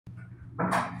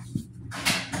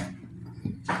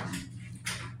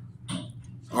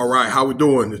All right, how we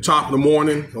doing? The top of the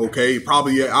morning, okay?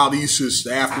 Probably out east is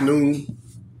the afternoon.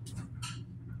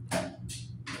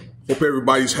 Hope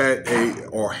everybody's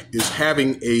is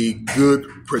having a good,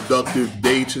 productive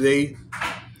day today.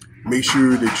 Make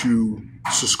sure that you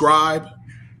subscribe,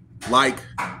 like,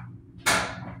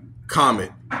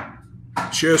 comment,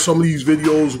 share some of these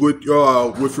videos with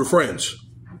your friends,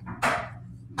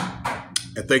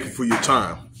 and thank you for your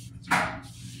time.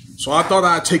 So I thought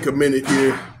I'd take a minute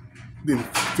here.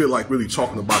 Didn't feel like really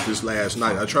talking about this last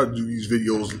night. I try to do these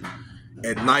videos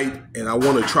at night, and I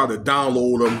want to try to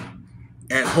download them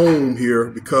at home here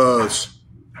because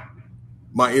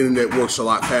my internet works a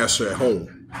lot faster at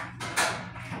home.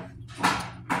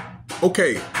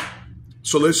 Okay,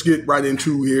 so let's get right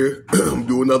into here.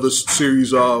 Do another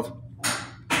series of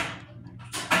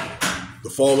the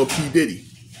fall of P Diddy.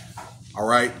 All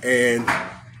right, and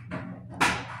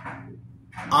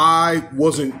I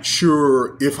wasn't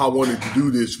sure if I wanted to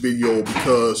do this video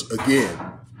because, again,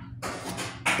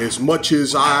 as much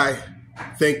as I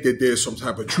think that there's some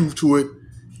type of truth to it,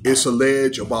 it's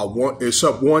alleged about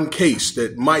one case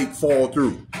that might fall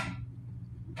through.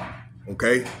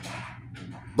 Okay?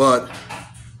 But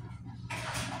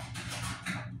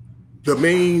the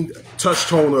main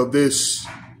touchstone of this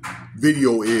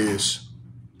video is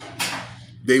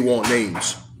they want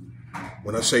names.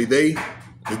 When I say they,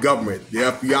 the government, the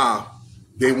FBI,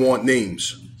 they want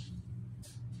names.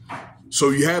 So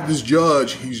you have this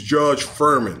judge, he's Judge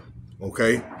Furman,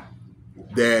 okay,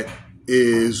 that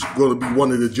is going to be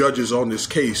one of the judges on this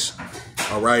case,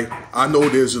 all right? I know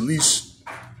there's at least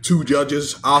 2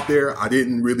 judges out there. I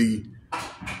didn't really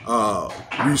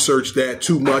research that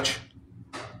too much,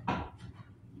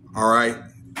 all right?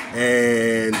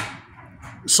 And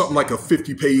something like a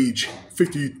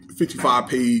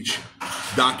 55-page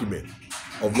document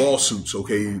of lawsuits,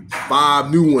 okay?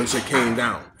 5 new ones that came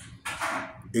down,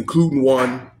 including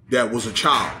one that was a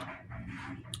child,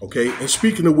 okay? And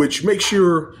speaking of which, make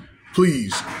sure,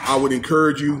 please, I would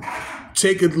encourage you,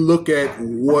 take a look at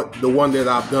the one that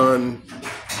I've done,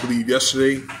 I believe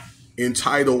yesterday,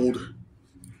 entitled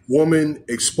Woman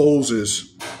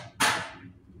Exposes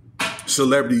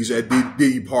Celebrities at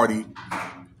Diddy Party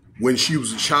when she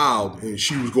was a child and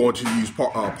she was going to these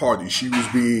parties. She was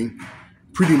being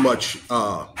pretty much,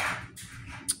 how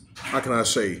can I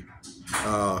say,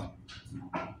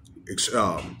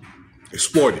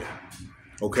 exploited,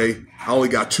 okay? I only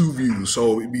got 2 views,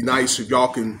 so it'd be nice if y'all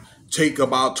can take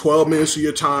about 12 minutes of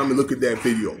your time and look at that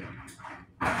video.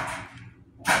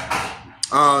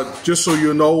 Just so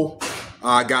you know,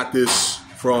 I got this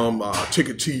from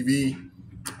cnt'd.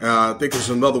 I think there's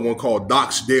another one called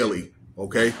Docs Daily,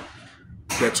 okay,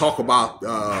 that talk about,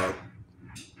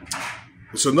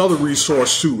 it's another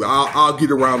resource too. I'll get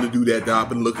around to do that I've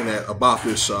been looking at about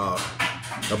this,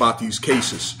 about these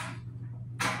cases.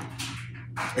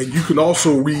 And you can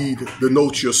also read the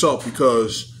notes yourself,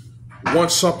 because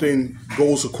once something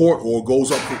goes to court or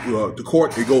goes up to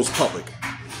court, it goes public.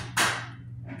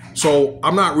 So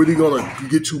I'm not really going to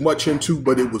get too much into,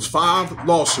 but it was 5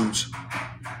 lawsuits,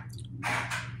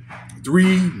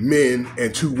 3 men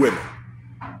and 2 women.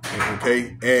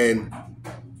 Okay, and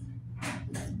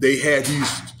they had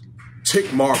these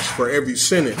tick marks for every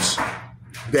sentence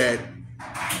that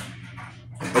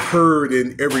occurred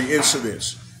in every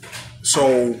incident.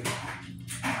 So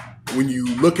when you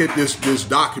look at this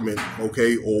document,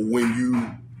 okay, or when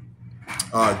you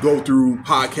go through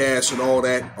podcasts and all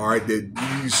that, all right, that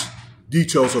these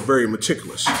details are very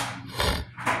meticulous.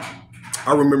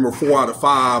 I remember 4 out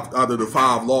of the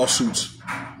 5 lawsuits.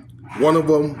 One of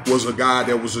them was a guy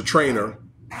that was a trainer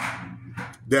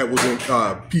that was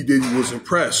P Diddy was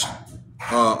impressed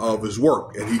of his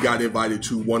work, and he got invited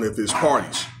to one of his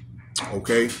parties,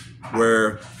 okay,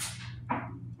 where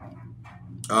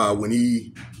when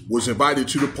he was invited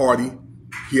to the party,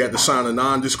 he had to sign a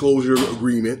non-disclosure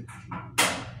agreement,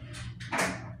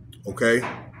 okay,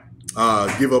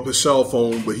 give up his cell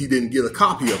phone, but he didn't get a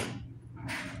copy of it.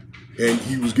 And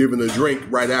he was given a drink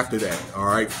right after that, all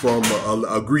right, from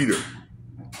a greeter.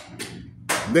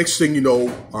 Next thing you know,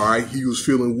 all right, he was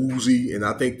feeling woozy, and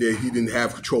I think that he didn't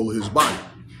have control of his body.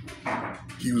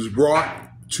 He was brought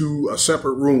to a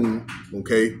separate room,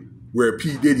 okay, where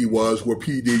P Diddy was, where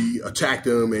P Diddy attacked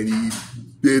him, and he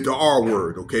did the R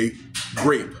word, okay,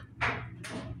 rape,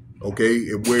 okay,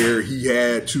 and where he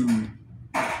had to,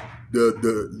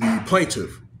 the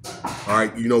plaintiff, all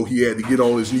right, you know, he had to get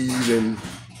on his knees and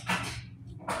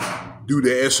do the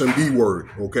SMD word,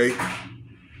 okay,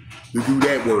 to do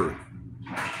that word.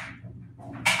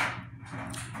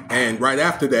 And right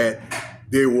after that,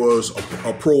 there was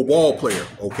a pro ball player,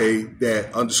 okay,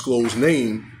 that undisclosed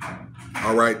name,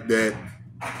 all right, that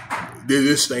did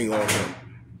this thing on him.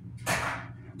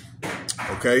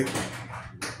 Okay,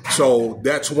 so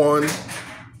that's one.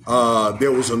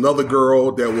 There was another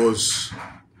girl that was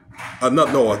a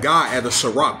guy at a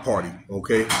Ciroc party,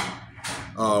 okay,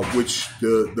 which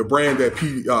the brand that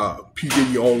P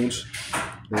Diddy owns,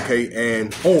 okay,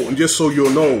 and just so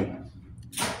you'll know,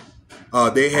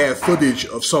 they had footage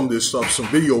of some of this stuff, some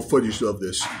video footage of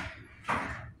this.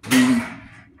 The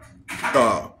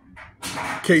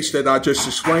case that I just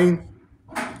explained,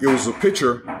 it was a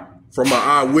picture from an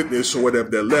eyewitness or whatever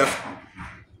that left,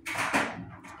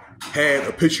 had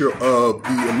a picture of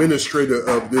the administrator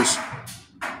of this,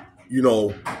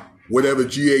 whatever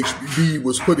GHB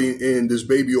was putting in this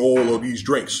baby oil or these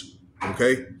drinks,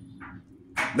 okay?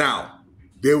 Now,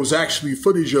 there was actually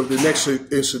footage of the next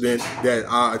incident that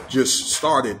I just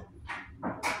started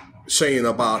saying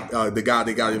about the guy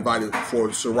that got invited for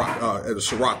at a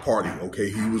Ciroc party, okay?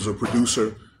 He was a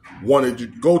producer, wanted to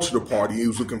go to the party. He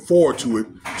was looking forward to it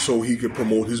so he could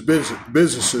promote his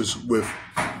businesses with,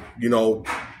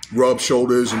 rub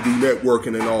shoulders and do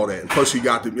networking and all that. And plus he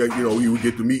got to, he would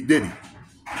get to meet Diddy,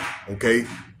 okay,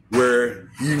 where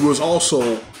he was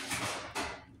also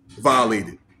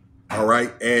violated, all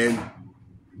right? And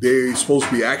there's supposed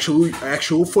to be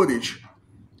actual footage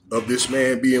of this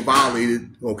man being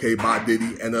violated, okay, by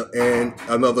Diddy and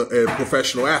another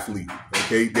professional athlete,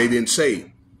 okay? They didn't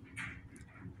say.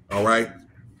 All right.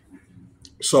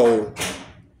 So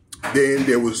then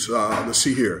there was, let's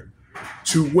see here,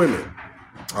 2 women.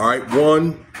 All right.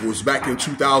 One was back in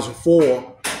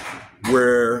 2004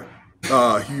 where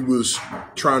he was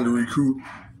trying to recruit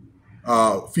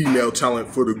female talent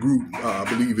for the group. I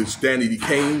believe it's Danny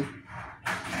Kane.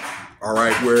 All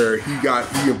right. Where he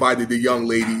invited the young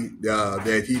lady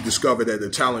that he discovered at a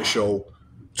talent show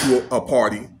to a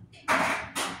party.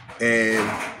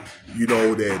 And,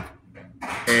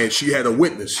 and she had a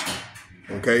witness,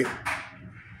 okay?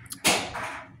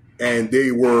 And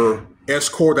they were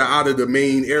escorted out of the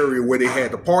main area where they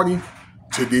had the party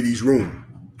to Diddy's room,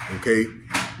 okay?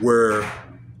 Where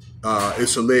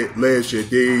it's alleged that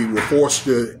they were forced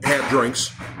to have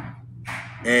drinks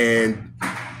and,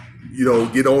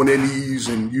 get on their knees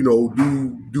and,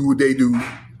 do what they do,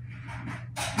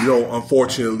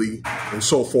 unfortunately, and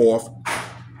so forth,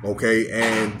 okay?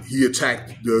 And he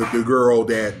attacked the girl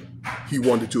that he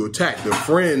wanted to attack. The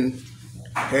friend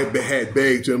had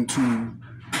begged him to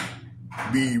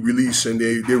be released, and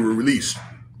they were released,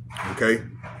 okay?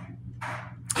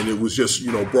 And it was just,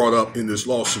 brought up in this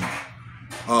lawsuit.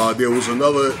 There was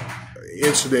another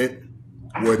incident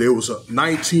where there was a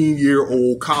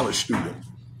 19-year-old college student,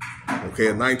 okay,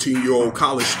 a 19-year-old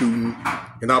college student,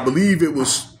 and I believe it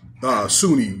was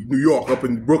SUNY, New York, up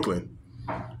in Brooklyn,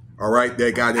 all right,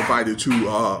 that got invited to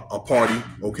a party,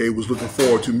 okay, was looking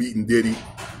forward to meeting Diddy,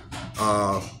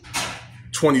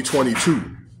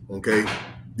 2022, okay.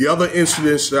 The other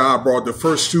incidents that I brought, the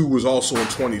first 2 was also in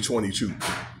 2022,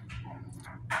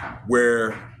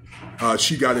 where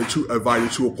she got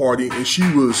invited to a party and she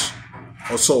was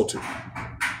assaulted,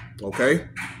 okay.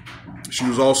 She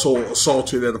was also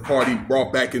assaulted at a party,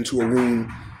 brought back into a room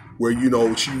where,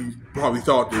 she probably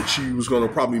thought that she was going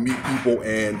to probably meet people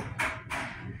and,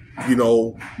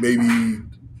 maybe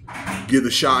get a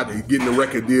shot and getting a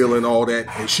record deal and all that.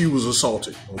 And she was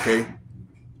assaulted, okay?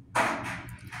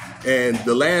 And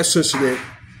the last incident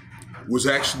was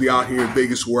actually out here in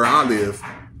Vegas where I live,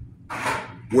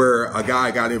 where a guy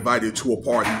got invited to a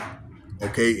party,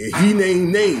 okay? And he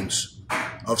named names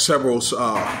of several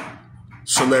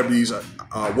celebrities.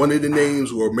 One of the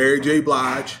names were Mary J.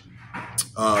 Blige,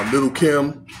 Little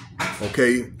Kim,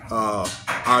 okay?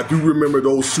 I do remember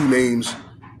those 2 names.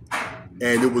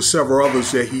 And there was several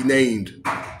others that he named,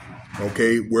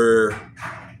 okay, where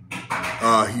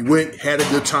he went, had a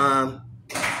good time,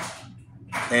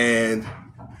 and,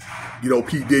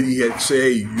 P. Diddy had said,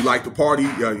 hey, you like the party,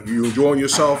 you enjoying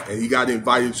yourself, and he got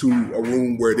invited to a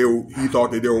room where he thought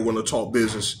that they were going to talk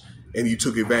business, and he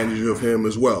took advantage of him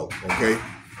as well, okay?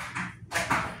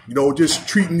 Just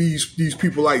treating these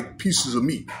people like pieces of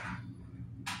meat,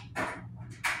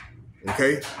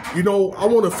 okay? I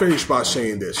want to finish by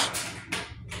saying this.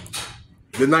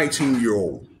 The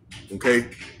 19-year-old, okay?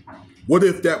 What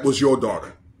if that was your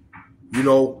daughter,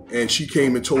 and she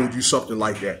came and told you something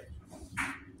like that?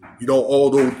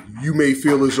 Although you may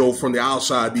feel as though from the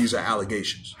outside these are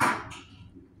allegations,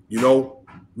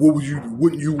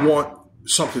 wouldn't you want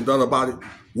something done about it?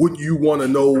 Wouldn't you want to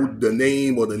know the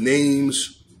name or the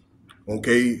names,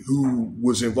 okay, who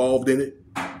was involved in it?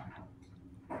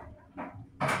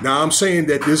 Now, I'm saying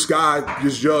that this guy,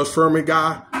 this Judge Furman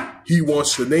guy, he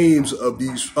wants the names of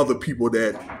these other people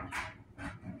that,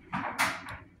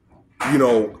 you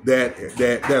know,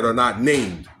 that are not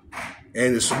named.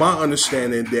 And it's my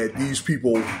understanding that these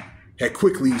people had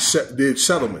quickly did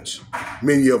settlements.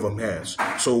 Many of them has.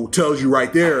 So it tells you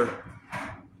right there,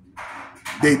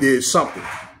 they did something.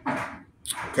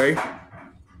 Okay?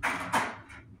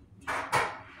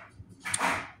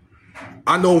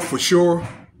 I know for sure,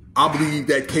 I believe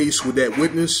that case with that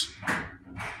witness,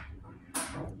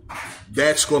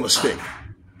 that's going to stick.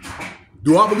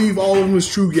 Do I believe all of them is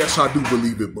true? Yes, I do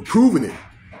believe it. But proving it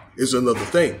is another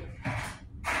thing.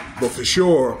 But for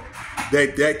sure,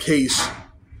 that case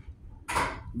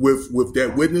with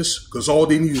that witness, because all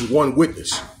they need is one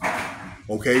witness.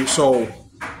 Okay, so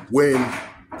when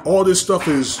all this stuff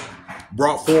is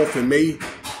brought forth and made,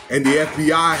 and the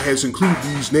FBI has included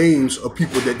these names of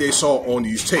people that they saw on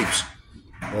these tapes,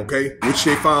 okay, which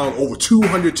they found over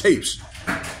 200 tapes.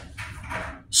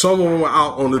 Some of them are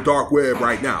out on the dark web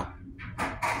right now.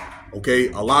 Okay,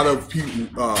 a lot of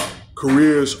people,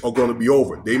 careers are going to be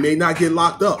over. They may not get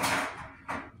locked up.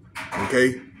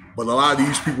 Okay, but a lot of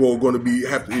these people are going to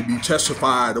have to be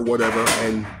testified or whatever,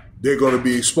 and they're going to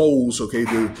be exposed. Okay,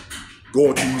 to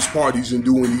going to these parties and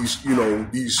doing these, you know,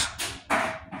 these,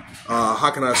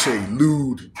 how can I say,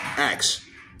 lewd acts.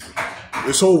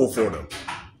 It's over for them.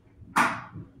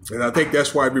 And I think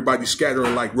that's why everybody's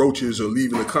scattering like roaches or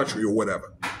leaving the country or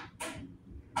whatever.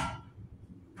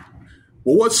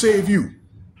 Well, what say you?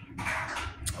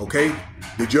 Okay,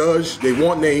 the judge, they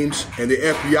want names, and the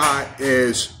FBI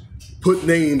has put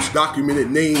names, documented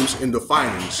names in the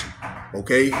findings.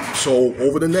 Okay, so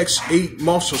over the next 8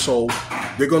 months or so,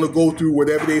 they're going to go through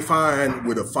whatever they find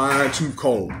with a fine-tooth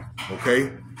comb.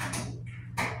 Okay,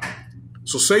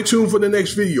 so stay tuned for the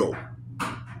next video.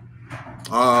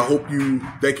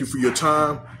 Thank you for your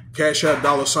time. Cash App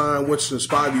 $Winston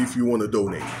Spivey if you want to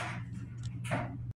donate.